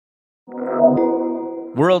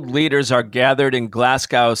World leaders are gathered in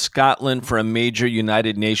Glasgow, Scotland for a major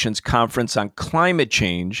United Nations conference on climate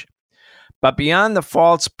change. But beyond the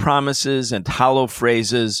false promises and hollow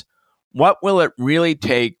phrases, what will it really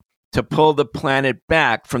take to pull the planet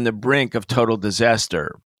back from the brink of total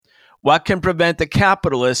disaster? What can prevent the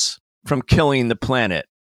capitalists from killing the planet?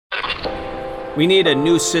 We need a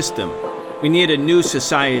new system. We need a new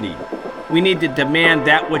society. We need to demand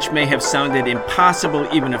that which may have sounded impossible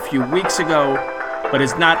even a few weeks ago, but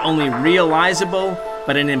is not only realizable,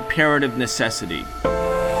 but an imperative necessity.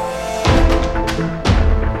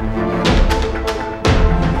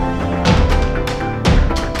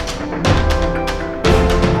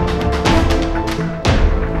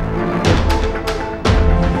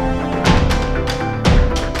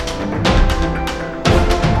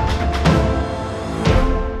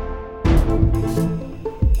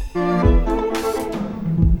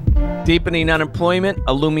 Deepening unemployment,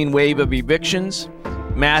 a looming wave of evictions,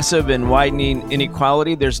 massive and widening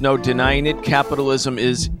inequality. There's no denying it. Capitalism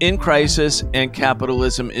is in crisis, and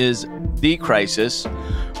capitalism is the crisis.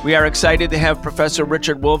 We are excited to have Professor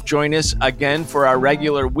Richard Wolff join us again for our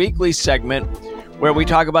regular weekly segment where we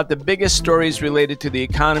talk about the biggest stories related to the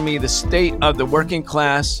economy, the state of the working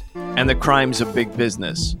class, and the crimes of big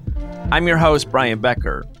business. I'm your host, Brian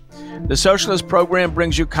Becker. The Socialist Program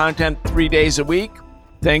brings you content 3 days a week.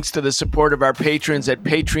 Thanks to the support of our patrons at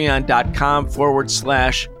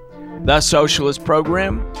patreon.com/The Socialist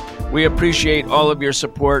Program. We appreciate all of your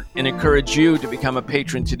support and encourage you to become a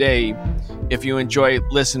patron today if you enjoy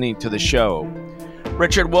listening to the show.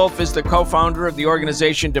 Richard Wolff is the co-founder of the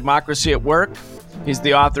organization Democracy at Work. He's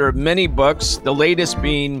the author of many books, the latest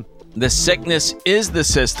being The Sickness is the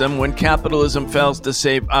System, When Capitalism Fails to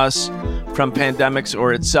Save Us from Pandemics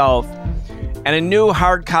or Itself, and a new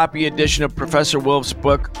hard copy edition of Professor Wolff's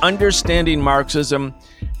book, Understanding Marxism,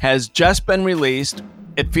 has just been released.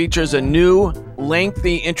 It features a new,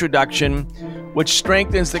 lengthy introduction, which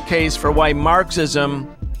strengthens the case for why Marxism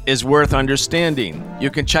is worth understanding.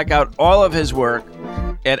 You can check out all of his work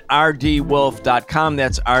at rdwolff.com.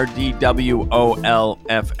 That's rdwolff.com.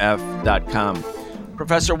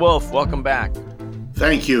 Professor Wolff, welcome back.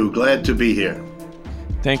 Thank you. Glad to be here.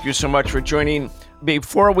 Thank you so much for joining.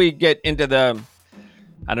 Before we get into the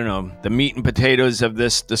meat and potatoes of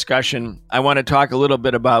this discussion, I want to talk a little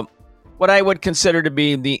bit about what I would consider to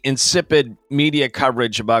be the insipid media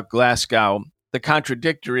coverage about Glasgow, the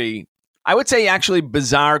contradictory, I would say actually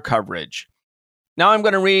bizarre coverage. Now I'm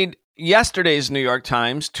going to read yesterday's New York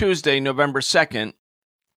Times, Tuesday, November 2nd.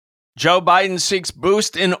 Joe Biden seeks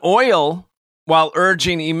boost in oil while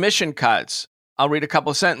urging emission cuts. I'll read a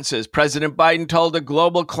couple sentences. President Biden told a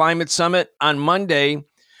global climate summit on Monday,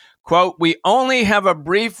 quote, "We only have a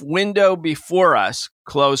brief window before us,"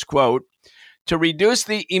 close quote, "to reduce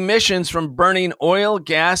the emissions from burning oil,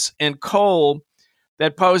 gas, and coal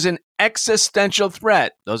that pose an existential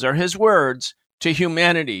threat," those are his words, "to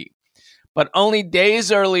humanity." But only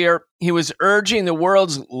days earlier, he was urging the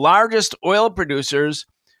world's largest oil producers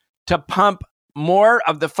to pump more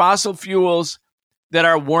of the fossil fuels that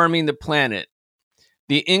are warming the planet.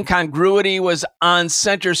 The incongruity was on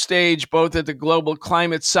center stage both at the Global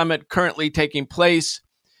Climate Summit currently taking place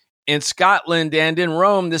in Scotland and in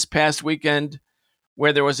Rome this past weekend,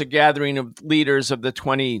 where there was a gathering of leaders of the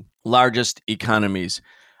 20 largest economies.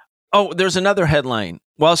 Oh, there's another headline,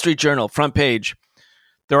 Wall Street Journal, front page.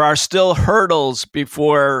 There are still hurdles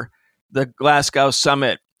before the Glasgow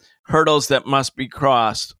summit, hurdles that must be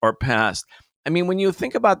crossed or passed. I mean, when you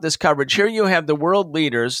think about this coverage, here you have the world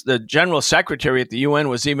leaders. The general secretary at the UN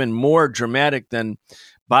was even more dramatic than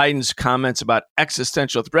Biden's comments about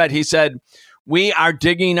existential threat. He said, "We are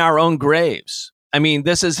digging our own graves." I mean,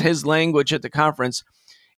 this is his language at the conference.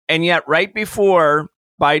 And yet right before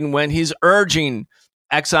Biden went, he's urging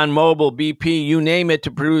ExxonMobil, BP, you name it,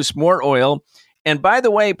 to produce more oil. And by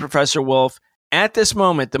the way, Professor Wolff, at this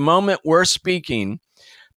moment, the moment we're speaking,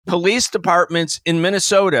 police departments in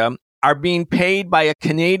Minnesota are being paid by a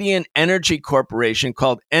Canadian energy corporation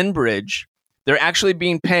called Enbridge. They're actually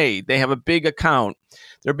being paid. They have a big account.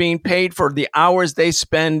 They're being paid for the hours they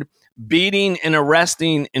spend beating and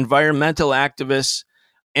arresting environmental activists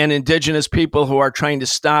and indigenous people who are trying to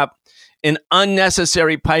stop an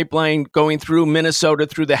unnecessary pipeline going through Minnesota,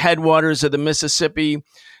 through the headwaters of the Mississippi,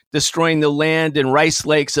 destroying the land and rice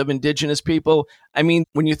lakes of indigenous people. I mean,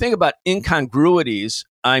 when you think about incongruities,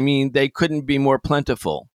 I mean, they couldn't be more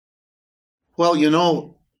plentiful. Well,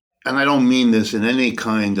 and I don't mean this in any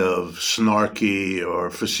kind of snarky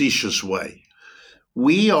or facetious way,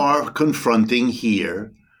 we are confronting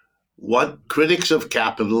here what critics of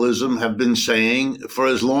capitalism have been saying for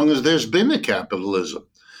as long as there's been a capitalism.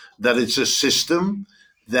 that it's a system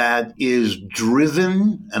that is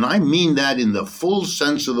driven, and I mean that in the full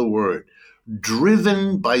sense of the word,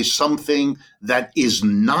 driven by something that is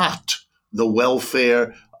not the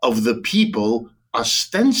welfare of the people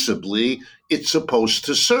ostensibly it's supposed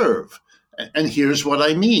to serve. And here's what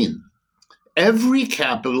I mean. Every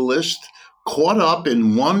capitalist caught up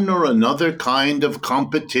in one or another kind of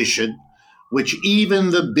competition, which even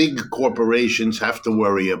the big corporations have to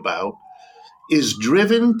worry about, is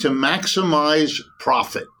driven to maximize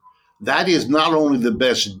profit. That is not only the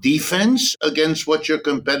best defense against what your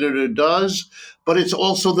competitor does, but it's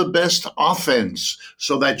also the best offense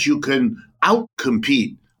so that you can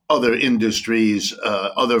outcompete other industries,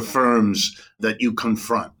 other firms that you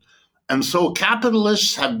confront. And so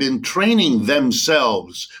capitalists have been training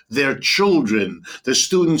themselves, their children, the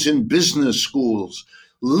students in business schools,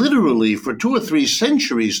 literally for 2 or 3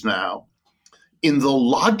 centuries now, in the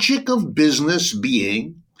logic of business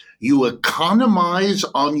being, you economize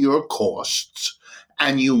on your costs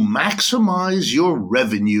and you maximize your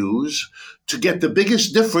revenues to get the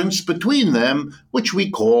biggest difference between them, which we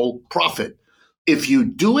call profit. If you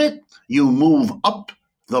do it, you move up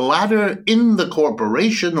the ladder in the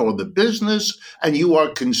corporation or the business, and you are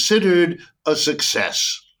considered a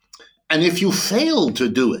success. And if you fail to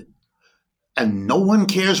do it, and no one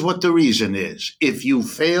cares what the reason is, if you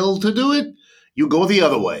fail to do it, you go the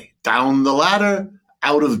other way, down the ladder,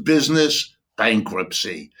 out of business,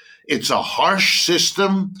 bankruptcy. It's a harsh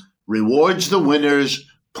system, rewards the winners,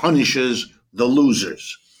 punishes the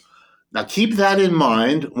losers. Now keep that in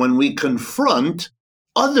mind when we confront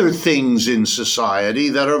other things in society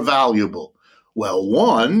that are valuable. Well,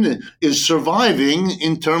 one is surviving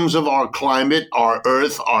in terms of our climate, our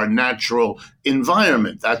earth, our natural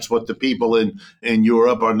environment. That's what the people in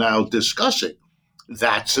Europe are now discussing.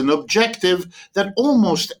 That's an objective that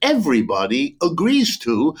almost everybody agrees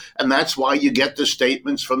to, and that's why you get the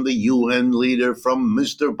statements from the UN leader, from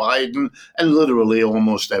Mr. Biden, and literally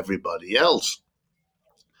almost everybody else.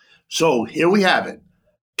 So here we have it.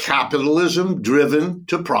 Capitalism driven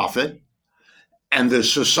to profit, and the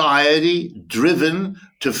society driven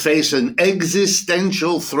to face an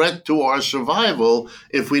existential threat to our survival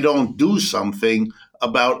if we don't do something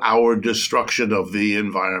about our destruction of the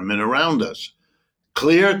environment around us.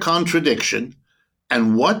 Clear contradiction.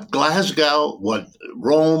 And what Glasgow, what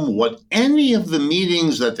Rome, what any of the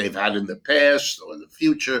meetings that they've had in the past or in the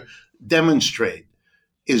future demonstrate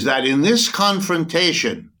is that in this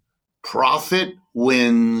confrontation, profit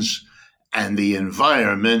wins and the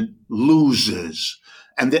environment loses.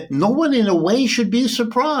 And that no one in a way should be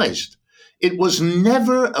surprised. It was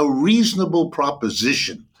never a reasonable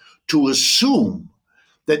proposition to assume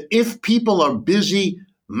that if people are busy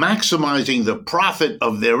maximizing the profit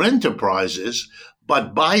of their enterprises,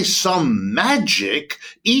 but by some magic,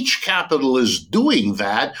 each capitalist doing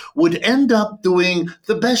that would end up doing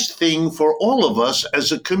the best thing for all of us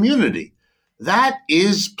as a community. That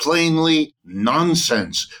is plainly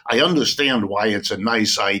nonsense. I understand why it's a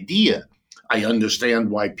nice idea. I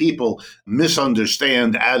understand why people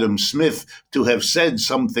misunderstand Adam Smith to have said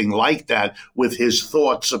something like that with his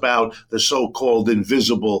thoughts about the so-called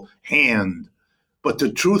invisible hand. But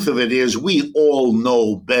the truth of it is we all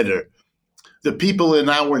know better. The people in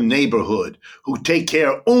our neighborhood who take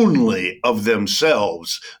care only of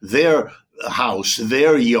themselves, their house,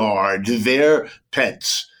 their yard, their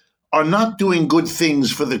pets, are not doing good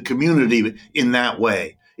things for the community in that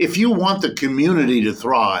way. If you want the community to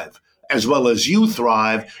thrive as well as you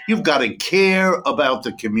thrive, you've got to care about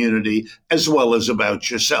the community as well as about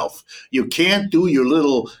yourself. You can't do your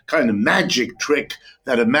little kind of magic trick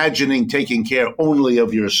that imagining taking care only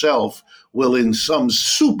of yourself will in some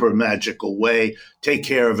super magical way take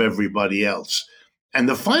care of everybody else. And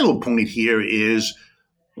the final point here is,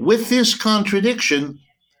 with this contradiction,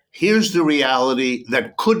 here's the reality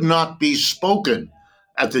that could not be spoken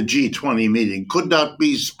at the G20 meeting, could not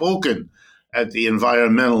be spoken at the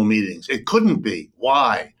environmental meetings. It couldn't be.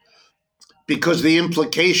 Why? Because the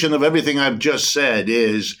implication of everything I've just said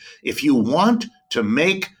is if you want to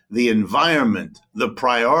make the environment the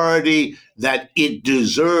priority that it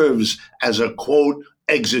deserves as a, quote,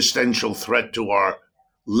 existential threat to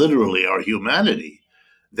literally our humanity,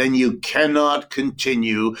 then you cannot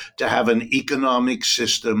continue to have an economic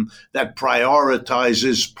system that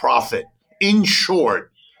prioritizes profit. In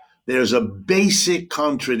short, there's a basic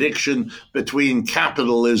contradiction between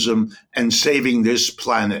capitalism and saving this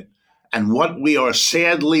planet. And what we are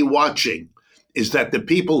sadly watching is that the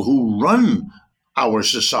people who run our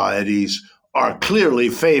societies are clearly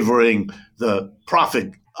favoring the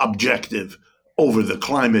profit objective over the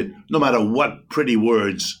climate, no matter what pretty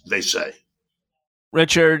words they say.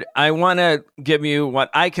 Richard, I want to give you what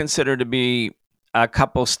I consider to be a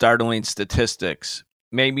couple startling statistics.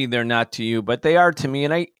 Maybe they're not to you, but they are to me,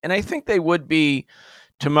 and I think they would be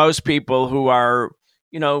to most people who are,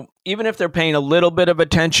 even if they're paying a little bit of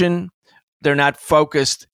attention, they're not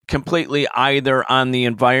focused completely either on the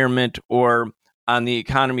environment or on the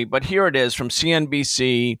economy. But here it is from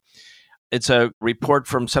CNBC. It's a report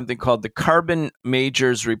from something called the Carbon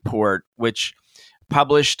Majors Report, which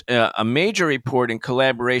published a major report in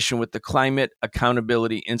collaboration with the Climate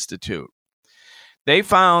Accountability Institute. They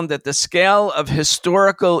found that the scale of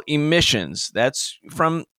historical emissions, that's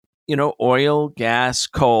from, oil, gas,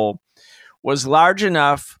 coal, was large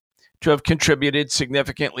enough to have contributed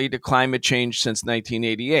significantly to climate change since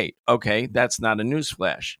 1988. Okay, that's not a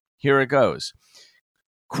newsflash. Here it goes.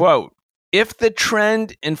 Quote, if the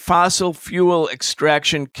trend in fossil fuel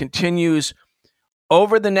extraction continues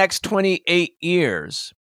over the next 28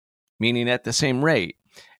 years, meaning at the same rate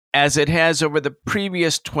as it has over the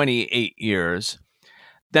previous 28 years,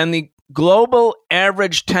 then the global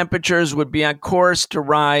average temperatures would be on course to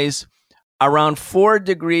rise around 4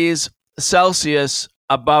 degrees Celsius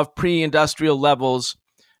above pre-industrial levels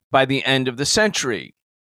by the end of the century.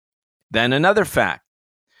 Then another fact,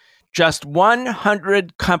 just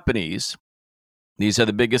 100 companies, these are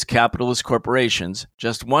the biggest capitalist corporations,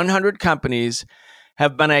 just 100 companies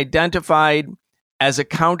have been identified as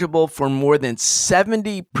accountable for more than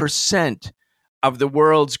 70% of the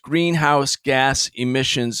world's greenhouse gas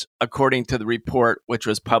emissions, according to the report, which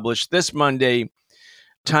was published this Monday,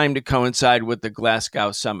 timed to coincide with the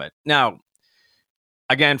Glasgow summit. Now,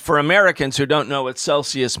 again, for Americans who don't know what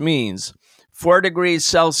Celsius means, 4 degrees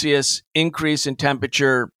Celsius increase in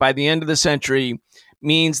temperature by the end of the century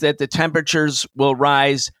means that the temperatures will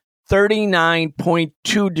rise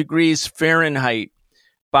 39.2 degrees Fahrenheit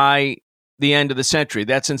by the end of the century.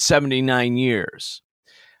 That's in 79 years.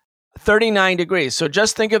 39 degrees. So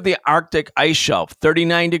just think of the Arctic ice shelf,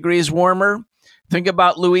 39 degrees warmer. Think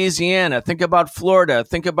about Louisiana. Think about Florida.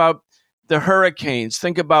 Think about the hurricanes.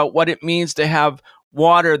 Think about what it means to have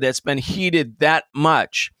water that's been heated that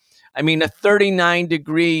much. I mean, a 39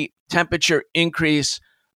 degree temperature increase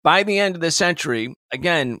by the end of the century.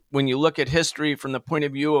 Again, when you look at history from the point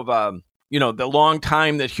of view of, the long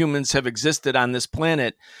time that humans have existed on this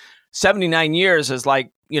planet, 79 years is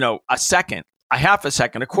like, a second, a half a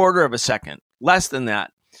second, a quarter of a second, less than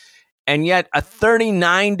that. And yet a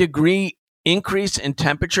 39 degree increase in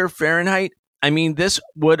temperature Fahrenheit, I mean, this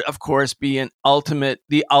would, of course, be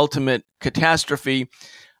the ultimate catastrophe.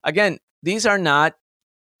 Again, these are not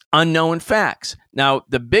unknown facts. Now,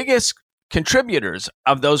 the biggest contributors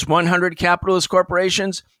of those 100 capitalist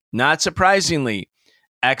corporations, not surprisingly,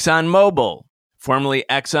 ExxonMobil, formerly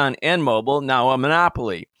Exxon and Mobil, now a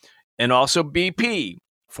monopoly, and also BP,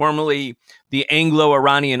 formerly the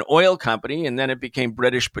Anglo-Iranian Oil Company, and then it became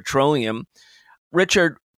British Petroleum.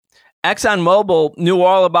 Richard, ExxonMobil knew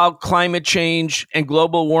all about climate change and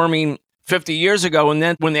global warming 50 years ago, and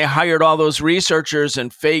then when they hired all those researchers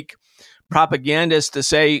and fake propagandists to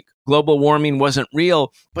say global warming wasn't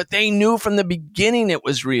real, but they knew from the beginning it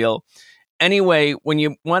was real. Anyway, when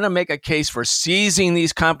you want to make a case for seizing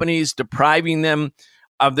these companies, depriving them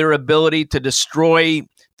of their ability to destroy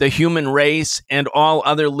the human race and all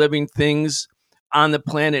other living things on the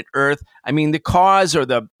planet Earth, I mean, the cause or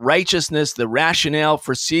the righteousness, the rationale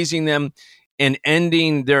for seizing them and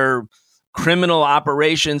ending their criminal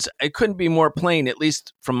operations, it couldn't be more plain, at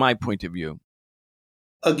least from my point of view.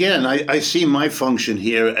 Again, I see my function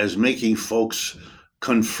here as making folks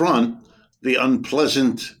confront the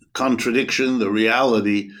unpleasant contradiction, the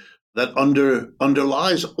reality that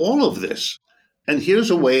underlies all of this. And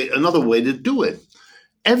here's another way to do it.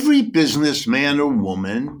 Every businessman or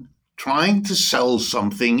woman trying to sell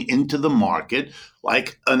something into the market,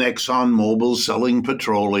 like an ExxonMobil selling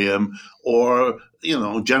petroleum or,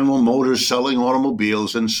 General Motors selling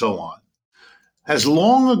automobiles and so on, has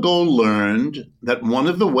long ago learned that one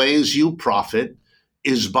of the ways you profit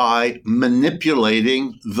is by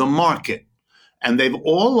manipulating the market. And they've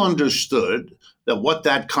all understood that what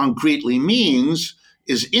that concretely means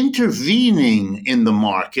is intervening in the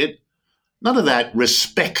market. None of that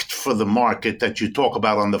respect for the market that you talk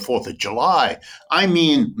about on the 4th of July. I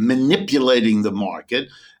mean manipulating the market.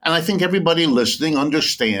 And I think everybody listening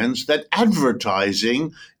understands that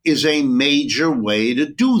advertising is a major way to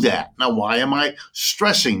do that. Now, why am I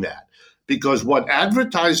stressing that? Because what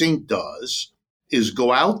advertising does is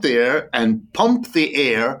go out there and pump the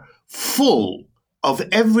air full of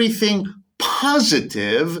everything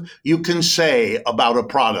positive you can say about a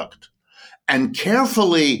product and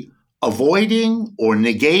carefully avoiding or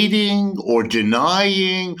negating or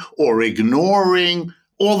denying or ignoring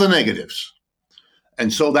all the negatives.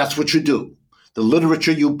 And so that's what you do. The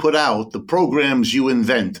literature you put out, the programs you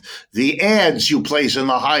invent, the ads you place in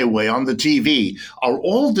the highway, on the TV, are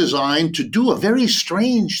all designed to do a very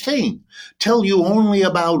strange thing. Tell you only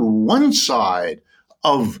about one side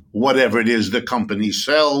of whatever it is the company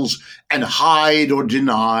sells and hide or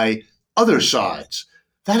deny other sides.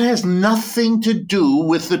 That has nothing to do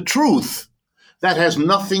with the truth. That has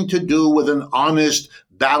nothing to do with an honest,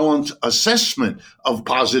 balanced assessment of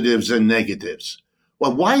positives and negatives.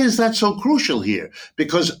 Well, why is that so crucial here?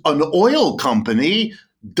 Because an oil company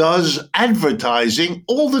does advertising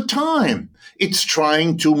all the time. It's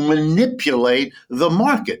trying to manipulate the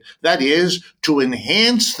market. That is, to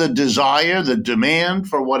enhance the desire, the demand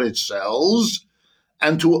for what it sells,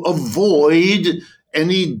 and to avoid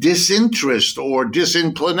any disinterest or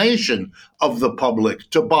disinclination of the public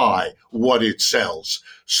to buy what it sells.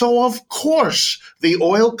 So, of course, the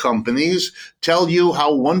oil companies tell you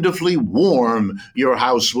how wonderfully warm your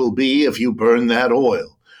house will be if you burn that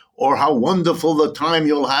oil, or how wonderful the time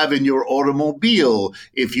you'll have in your automobile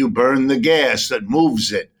if you burn the gas that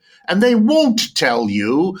moves it. And they won't tell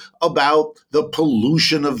you about the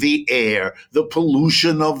pollution of the air, the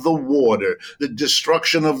pollution of the water, the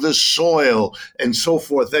destruction of the soil, and so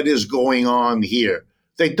forth that is going on here.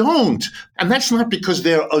 They don't. And that's not because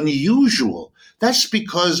they're unusual. That's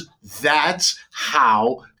because that's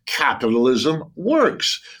how capitalism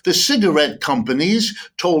works. The cigarette companies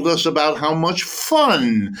told us about how much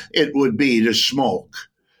fun it would be to smoke.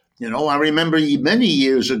 I remember many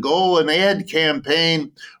years ago an ad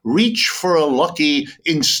campaign, reach for a lucky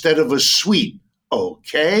instead of a sweet.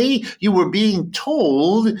 Okay, you were being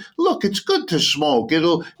told, look, it's good to smoke.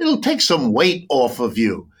 It'll take some weight off of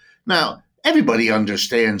you. Now, everybody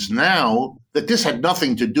understands now that this had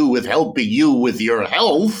nothing to do with helping you with your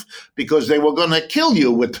health, because they were going to kill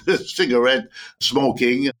you with cigarette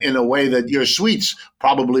smoking in a way that your sweets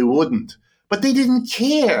probably wouldn't. But they didn't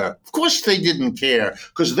care. Of course they didn't care,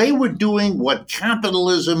 because they were doing what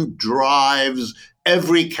capitalism drives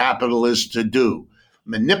every capitalist to do: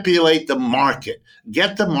 manipulate the market,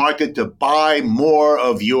 get the market to buy more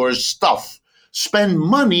of your stuff. Spend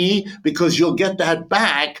money because you'll get that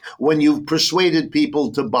back when you've persuaded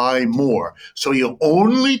people to buy more. So you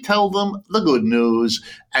only tell them the good news,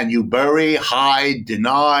 and you bury, hide,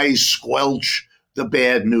 deny, squelch the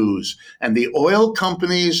bad news. And the oil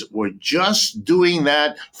companies were just doing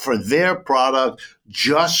that for their product,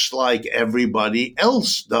 just like everybody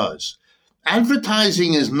else does.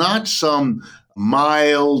 Advertising is not some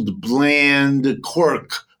mild, bland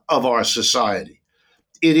quirk of our society.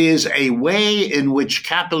 It is a way in which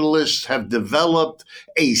capitalists have developed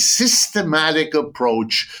a systematic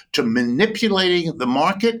approach to manipulating the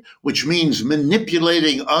market, which means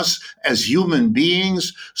manipulating us as human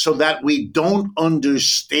beings so that we don't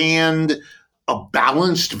understand a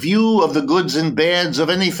balanced view of the goods and bads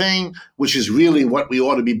of anything, which is really what we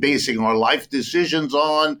ought to be basing our life decisions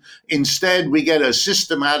on. Instead, we get a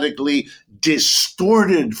systematically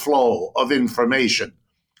distorted flow of information.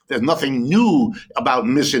 There's nothing new about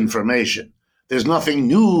misinformation. There's nothing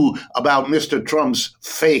new about Mr. Trump's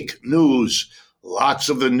fake news. Lots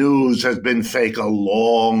of the news has been fake a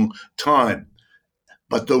long time.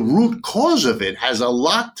 But the root cause of it has a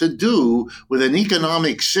lot to do with an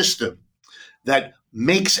economic system that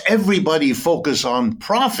makes everybody focus on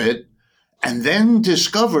profit, and then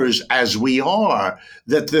discovers, as we are,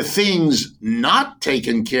 that the things not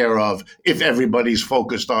taken care of, if everybody's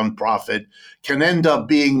focused on profit, can end up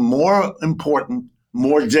being more important,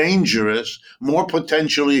 more dangerous, more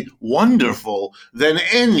potentially wonderful than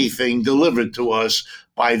anything delivered to us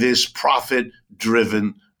by this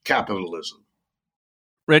profit-driven capitalism.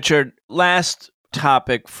 Richard, last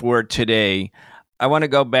topic for today. I want to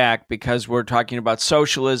go back because we're talking about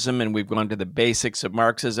socialism and we've gone to the basics of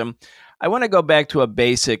Marxism. I want to go back to a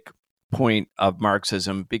basic point of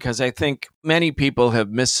Marxism because I think many people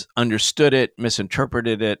have misunderstood it,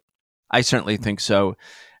 misinterpreted it. I certainly think so.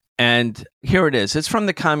 And here it is. It's from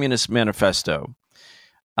the Communist Manifesto.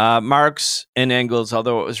 Marx and Engels,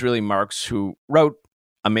 although it was really Marx who wrote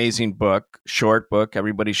amazing book, short book,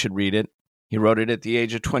 everybody should read it. He wrote it at the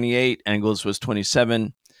age of 28. Engels was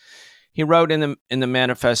 27. He wrote in the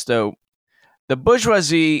manifesto, the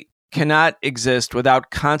bourgeoisie cannot exist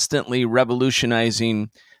without constantly revolutionizing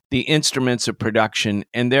the instruments of production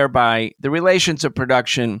and thereby the relations of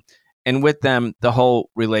production and with them the whole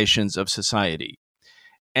relations of society.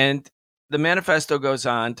 And the manifesto goes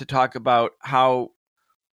on to talk about how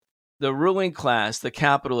the ruling class, the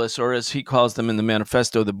capitalists, or as he calls them in the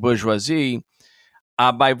manifesto, the bourgeoisie,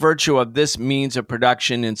 by virtue of this means of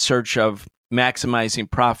production in search of maximizing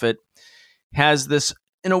profit, has this,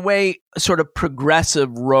 in a way, sort of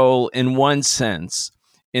progressive role in one sense,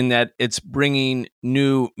 in that it's bringing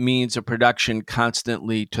new means of production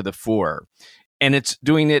constantly to the fore. And it's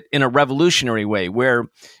doing it in a revolutionary way, where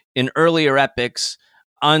in earlier epochs,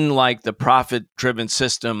 unlike the profit-driven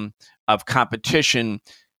system of competition,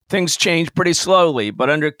 things change pretty slowly. But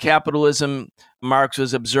under capitalism, Marx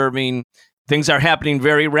was observing things are happening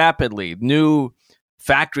very rapidly. New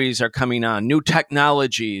factories are coming on, new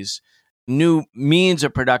technologies, new means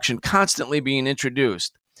of production constantly being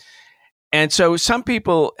introduced. And so some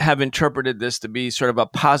people have interpreted this to be sort of a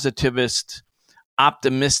positivist,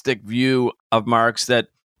 optimistic view of Marx, that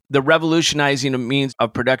the revolutionizing of means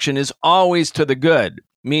of production is always to the good,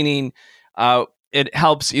 meaning it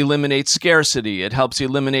helps eliminate scarcity. It helps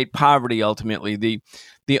eliminate poverty, ultimately.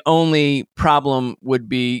 The only problem would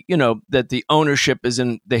be, that the ownership is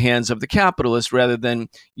in the hands of the capitalist rather than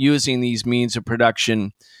using these means of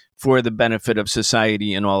production for the benefit of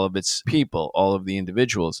society and all of its people, all of the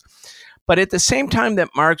individuals. But at the same time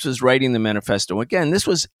that Marx was writing the manifesto, again, this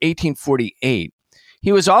was 1848,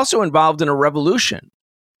 he was also involved in a revolution,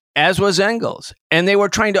 as was Engels. And they were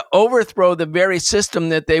trying to overthrow the very system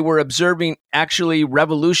that they were observing actually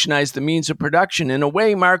revolutionize the means of production. In a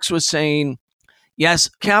way, Marx was saying, yes,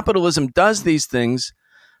 capitalism does these things,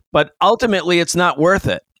 but ultimately it's not worth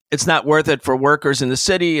it. It's not worth it for workers in the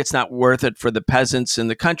city. It's not worth it for the peasants in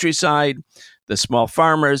the countryside, the small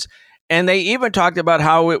farmers. And they even talked about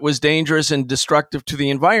how it was dangerous and destructive to the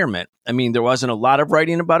environment. I mean, there wasn't a lot of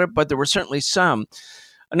writing about it, but there were certainly some.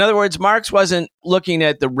 In other words, Marx wasn't looking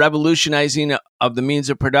at the revolutionizing of the means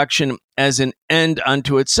of production as an end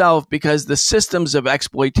unto itself, because the systems of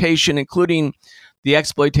exploitation, including the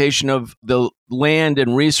exploitation of the land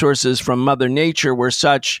and resources from Mother Nature, were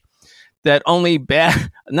such that only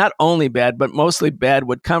bad, not only bad, but mostly bad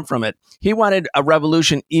would come from it. He wanted a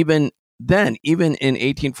revolution even then, even in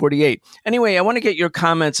 1848. Anyway, I want to get your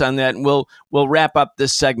comments on that, and we'll wrap up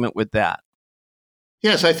this segment with that.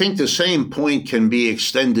 Yes, I think the same point can be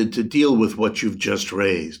extended to deal with what you've just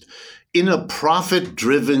raised. In a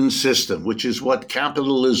profit-driven system, which is what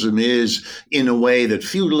capitalism is in a way that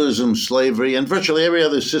feudalism, slavery, and virtually every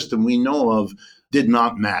other system we know of did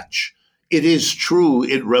not match. It is true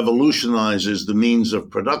it revolutionizes the means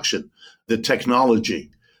of production, the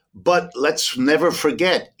technology. But let's never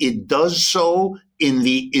forget, it does so in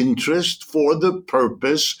the interest for the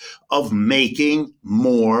purpose of making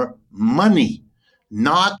more money,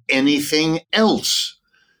 not anything else.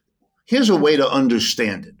 Here's a way to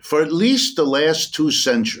understand it. For at least the last 2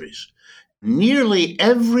 centuries, nearly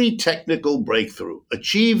every technical breakthrough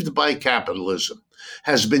achieved by capitalism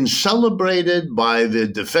has been celebrated by the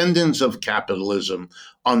defendants of capitalism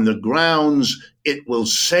on the grounds it will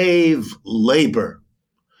save labor.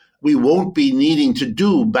 We won't be needing to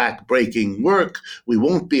do back-breaking work. We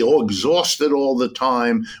won't be all exhausted all the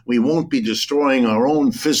time. We won't be destroying our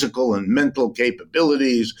own physical and mental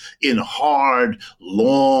capabilities in hard,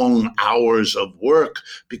 long hours of work,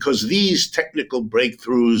 because these technical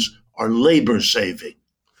breakthroughs are labor-saving.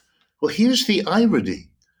 Well, here's the irony.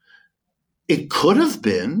 It could have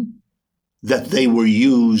been that they were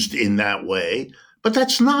used in that way, but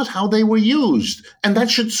that's not how they were used, and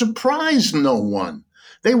that should surprise no one.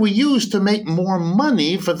 They were used to make more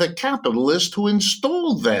money for the capitalist who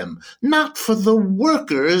installed them, not for the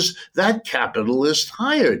workers that capitalist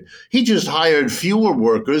hired. He just hired fewer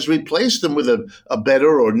workers, replaced them with a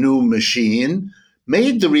better or new machine,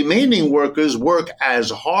 made the remaining workers work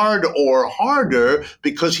as hard or harder,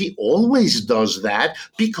 because he always does that,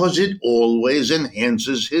 because it always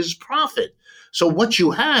enhances his profit. So what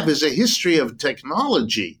you have is a history of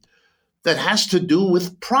technology that has to do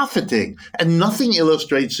with profiting, and nothing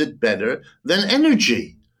illustrates it better than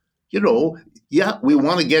energy. We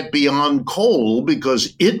want to get beyond coal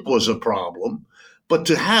because it was a problem, but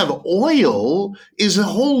to have oil is a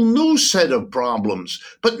whole new set of problems.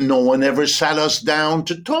 But no one ever sat us down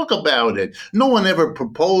to talk about it. No one ever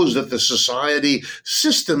proposed that the society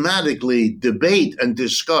systematically debate and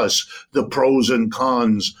discuss the pros and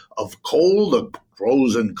cons of coal, the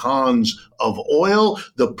pros and cons of oil,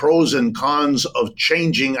 the pros and cons of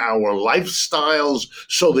changing our lifestyles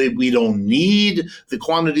so that we don't need the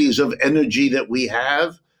quantities of energy that we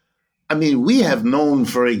have. I mean, we have known,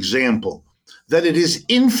 for example, that it is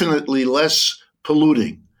infinitely less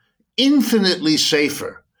polluting, infinitely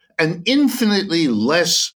safer, and infinitely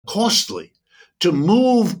less costly to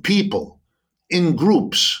move people in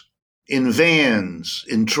groups in vans,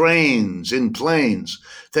 in trains, in planes,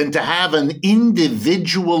 than to have an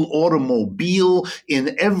individual automobile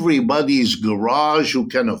in everybody's garage who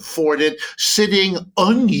can afford it, sitting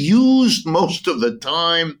unused most of the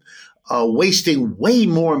time, wasting way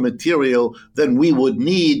more material than we would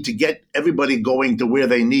need to get everybody going to where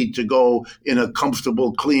they need to go in a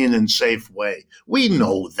comfortable, clean, and safe way. We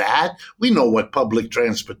know that. We know what public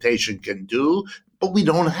transportation can do, but we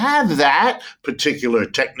don't have that particular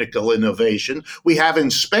technical innovation. We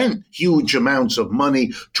haven't spent huge amounts of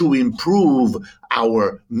money to improve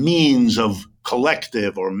our means of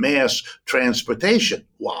collective or mass transportation.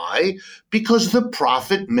 Why? Because the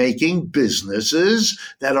profit-making businesses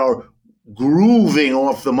that are grooving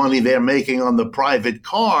off the money they're making on the private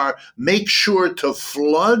car make sure to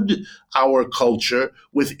flood our culture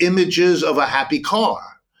with images of a happy car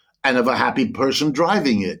and of a happy person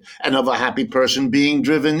driving it and of a happy person being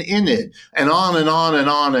driven in it, and on and on and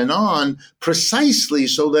on and on, precisely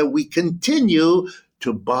so that we continue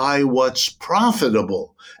to buy what's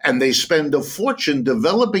profitable. And they spend a fortune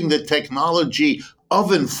developing the technology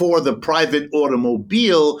of and for the private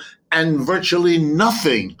automobile and virtually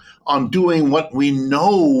nothing on doing what we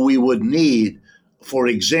know we would need, for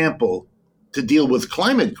example, to deal with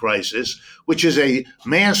climate crisis, which is a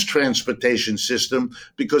mass transportation system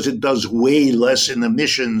because it does way less in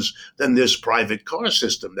emissions than this private car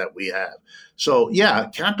system that we have. So, yeah,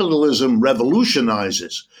 capitalism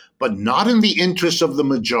revolutionizes, but not in the interest of the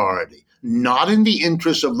majority, not in the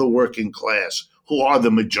interest of the working class, who are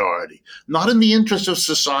the majority, not in the interest of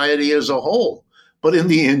society as a whole, but in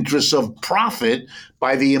the interests of profit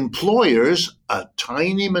by the employers, a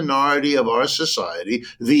tiny minority of our society,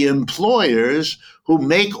 the employers who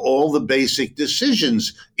make all the basic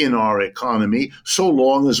decisions in our economy, so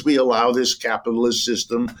long as we allow this capitalist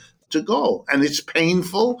system to go. And it's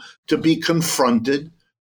painful to be confronted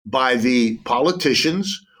by the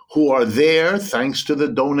politicians who are there thanks to the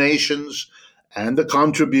donations and the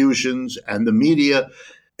contributions and the media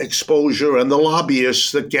exposure and the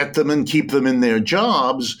lobbyists that get them and keep them in their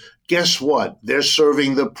jobs. Guess what? They're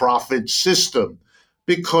serving the profit system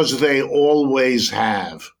because they always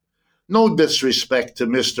have. No disrespect to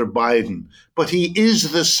Mr. Biden, but he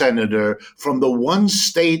is the senator from the one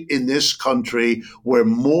state in this country where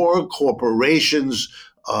more corporations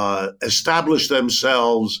establish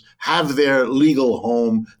themselves, have their legal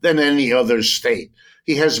home than any other state.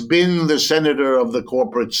 He has been the senator of the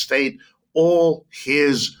corporate state all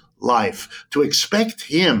his life. To expect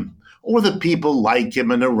him or the people like him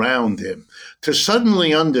and around him to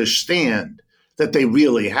suddenly understand that they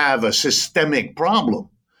really have a systemic problem,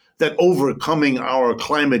 that overcoming our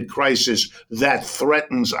climate crisis that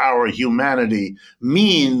threatens our humanity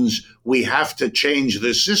means we have to change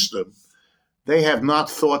the system. They have not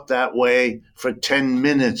thought that way for 10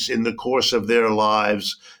 minutes in the course of their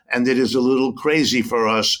lives, and it is a little crazy for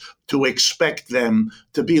us to expect them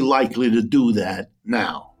to be likely to do that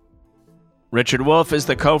now. Richard Wolff is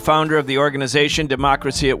the co-founder of the organization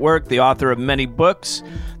Democracy at Work, the author of many books,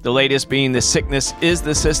 the latest being The Sickness is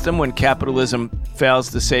the System, When Capitalism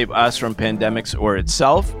Fails to Save Us from Pandemics or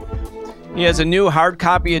Itself. He has a new hard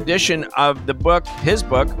copy edition of the book, his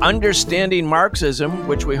book, Understanding Marxism,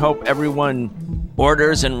 which we hope everyone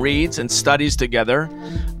orders and reads and studies together.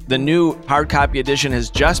 The new hard copy edition has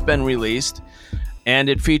just been released, and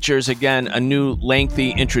it features, again, a new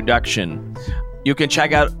lengthy introduction. You can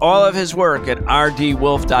check out all of his work at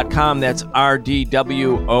rdwolff.com. That's rdwolff.com.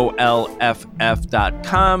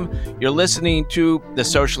 You're listening to The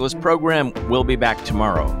Socialist Program. We'll be back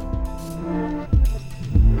tomorrow.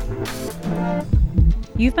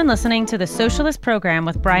 You've been listening to The Socialist Program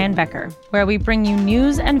with Brian Becker, where we bring you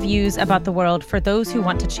news and views about the world for those who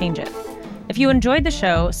want to change it. If you enjoyed the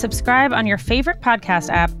show, subscribe on your favorite podcast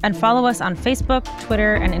app and follow us on Facebook,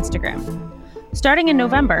 Twitter, and Instagram. Starting in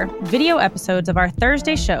November, video episodes of our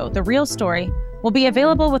Thursday show, The Real Story, will be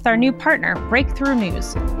available with our new partner, Breakthrough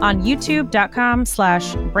News, on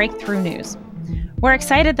youtube.com/Breakthrough News. We're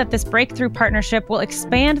excited that this breakthrough partnership will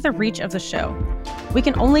expand the reach of the show. We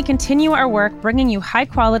can only continue our work bringing you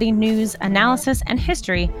high-quality news, analysis, and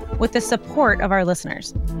history with the support of our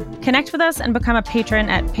listeners. Connect with us and become a patron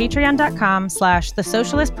at patreon.com/The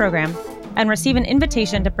Socialist Program and receive an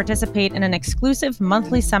invitation to participate in an exclusive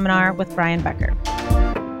monthly seminar with Brian Becker.